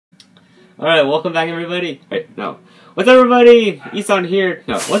Alright, welcome back everybody. Wait, no. What's up everybody? Ethan here.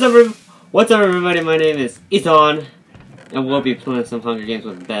 No, what's up everybody? My name is Ethan. And we'll be playing some Hunger Games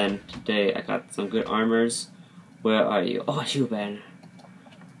with Ben. Today I got some good armors. Where are you? Oh, it's you, Ben.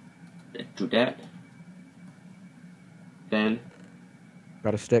 Do that. Ben.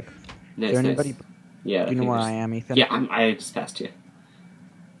 Got a stick. Nice, Is there anybody? nice. Yeah. Do you know where I am, Ethan? Yeah, I just passed you.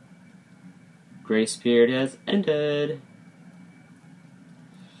 Grace period has ended.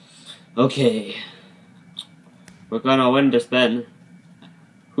 Okay. We're gonna win this, Ben.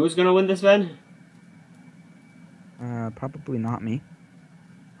 Who's gonna win this, Ben? Probably not me.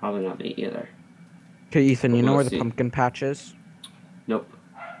 Probably not me either. Okay, Ethan, But you know we'll where the see. pumpkin patch is? Nope.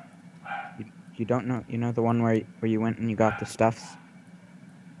 You don't know? You know the one where you went and you got the stuffs?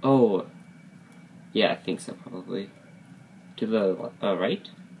 Oh. Yeah, I think so, probably. To the right?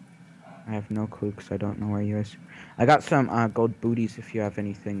 I have no clue because I don't know where you is. I got some gold booties if you have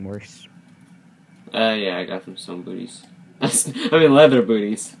anything worse. Yeah, I got some stone booties. Leather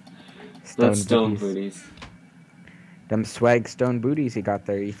booties. Not stone booties. Them swag stone booties you got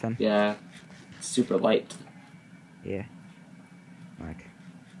there, Ethan. Yeah. Super light. Yeah. Like.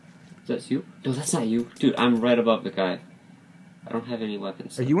 Is that you? No, that's not you. Dude, I'm right above the guy. I don't have any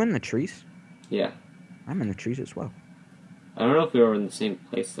weapons. Are you in the trees? Yeah. I'm in the trees as well. I don't know if we were in the same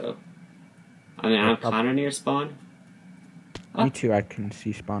place, though. I mean, I'm kind of near spawn. Me too, I can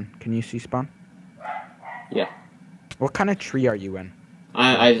see spawn. Can you see spawn? Yeah. What kind of tree are you in?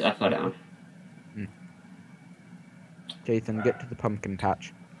 I fell down. Okay, Ethan, get to the pumpkin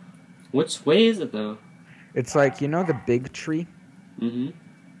patch. Which way is it, though? It's like, you know the big tree? Mm-hmm.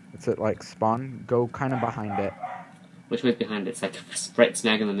 It's at, like, spawn. Go kind of behind it. Which way's behind it? It's like right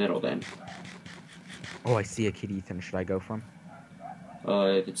smack in the middle, Ben. Oh, I see a kid, Ethan. Should I go for him?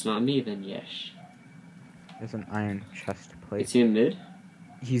 If it's not me, then yes. There's an iron chest plate. Is he in mid?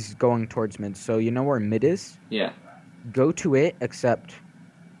 He's going towards mid. So, you know where mid is? Yeah. Go to it, except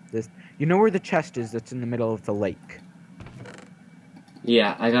this. You know where the chest is that's in the middle of the lake?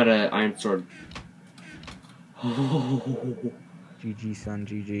 Yeah, I got an iron sword. GG, son,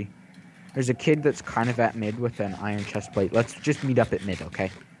 GG. There's a kid that's kind of at mid with an iron chest plate. Let's just meet up at mid, okay?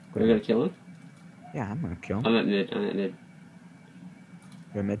 We're gonna kill him? Yeah, I'm gonna kill him. I'm at mid.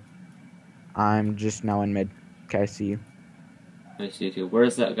 You're mid. I'm just now in mid. Okay, I see you. I see you too.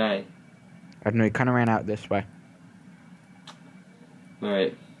 Where's that guy? I don't know, he kind of ran out this way.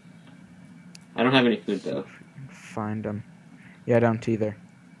 Alright. I don't have any food, though. Find him. Yeah, I don't either.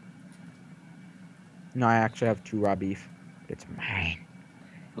 No, I actually have 2 raw beef. But it's mine.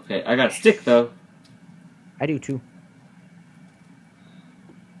 Okay, I got a stick, though. I do too.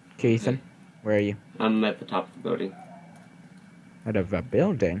 Okay, Ethan, where are you? I'm at the top of the building. Out of a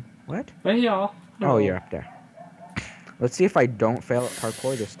building? What? Right here. Oh, you're up there. Let's see if I don't fail at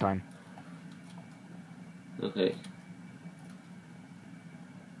parkour this time. Okay.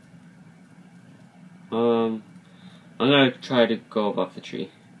 I'm gonna try to go above the tree.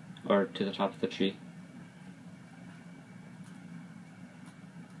 Or to the top of the tree.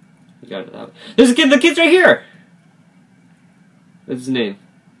 You got it out. There's a kid! The kid's right here! What's his name?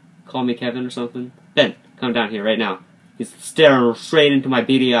 Call me Kevin or something? Ben, come down here right now. He's staring straight into my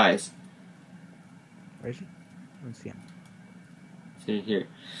beady eyes. Where is he? I don't see him. He's in here.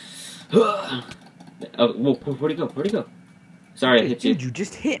 Oh, whoa, where'd he go? Where'd he go? Sorry, I hit you. Dude, you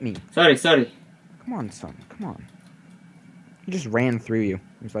just hit me. Sorry. Come on, son. Come on. He just ran through you.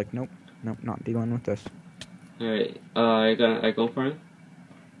 He was like, nope, not dealing with this. Alright, I go for him?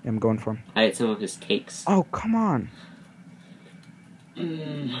 Yeah, I'm going for him. I ate some of his cakes. Oh, come on.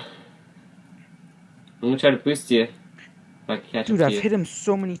 I'm gonna try to boost you. If I can catch up Dude, to I've you. hit him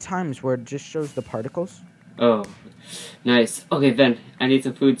so many times where it just shows the particles. Oh, nice. Okay, Ben, I need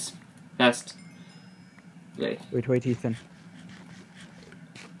some foods. Fast. Okay. Wait, Ethan.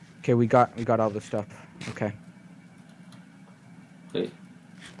 Okay, we got all the stuff. Okay. Wait.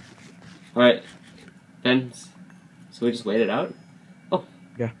 Alright. Ben, so we just wait it out? Oh.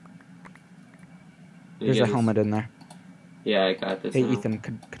 Yeah. There's a helmet in there. Yeah, I got this. Hey, now. Ethan,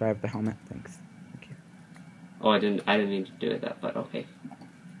 could I have the helmet? Thanks. Thank you. Oh, I didn't mean to do it that, but okay.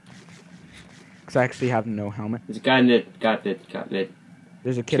 Because I actually have no helmet. There's a guy mid, got mid.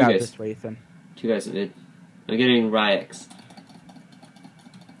 There's a kid 2 out guys. this way, Ethan. 2 guys mid. I'm getting Ryx.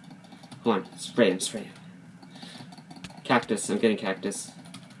 Come on, spray him. Cactus, I'm getting cactus.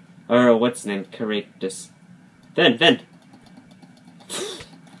 Or what's his name? Caratus. Ben!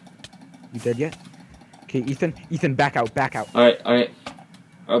 You dead yet? Okay, Ethan, back out. Alright.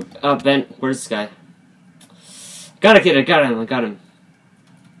 Ben, where's this guy? Got him.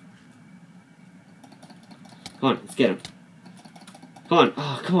 Come on, let's get him. Come on.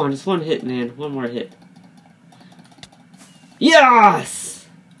 Oh, come on. Just one hit, man. One more hit. Yes!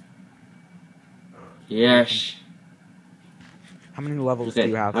 Yes. How many levels Okay, do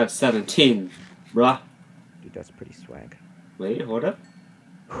you have? I have 17, bruh. Dude, that's pretty swag. Wait, hold up.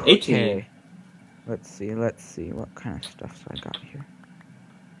 18. Okay. Let's see. What kind of stuff I got here?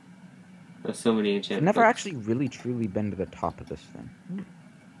 There's so many I've enchantments. never actually really truly been to the top of this thing.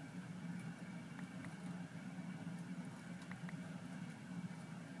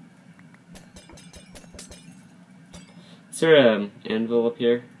 Is there an anvil up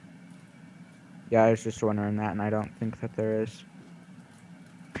here? Yeah, I was just wondering that, and I don't think that there is.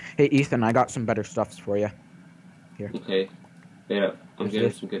 Hey, Ethan, I got some better stuffs for you. Here. Okay. Wait up. I'm What's getting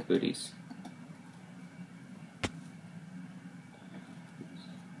this? some good booties.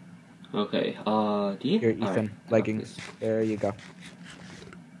 Okay, do you? Here, Ethan, Alright, leggings. There you go.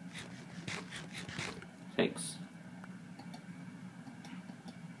 Thanks.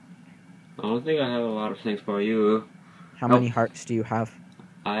 I don't think I have a lot of things for you. How many hearts do you have?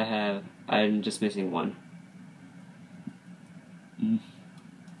 I'm just missing one.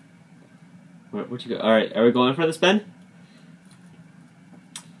 Where'd you go? Alright, are we going for this, Ben?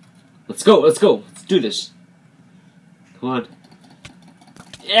 Let's go. Let's do this. Come on.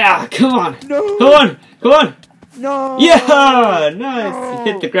 Yeah, come on. No! Come on! No! Yeah! Nice! No!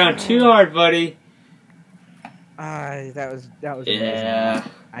 You hit the ground too hard, buddy. That was Yeah.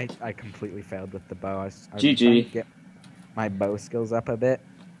 amazing. I completely failed with the bow. I was GG. trying to get my bow skills up a bit,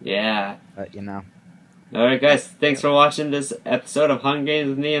 Yeah. but you know. Alright guys, thanks for watching this episode of Hunger Games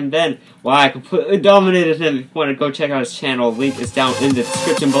with me and Ben. Wow, I completely dominated him. If you want to go check out his channel, link is down in the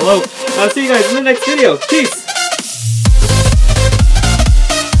description below. I'll see you guys in the next video. Peace!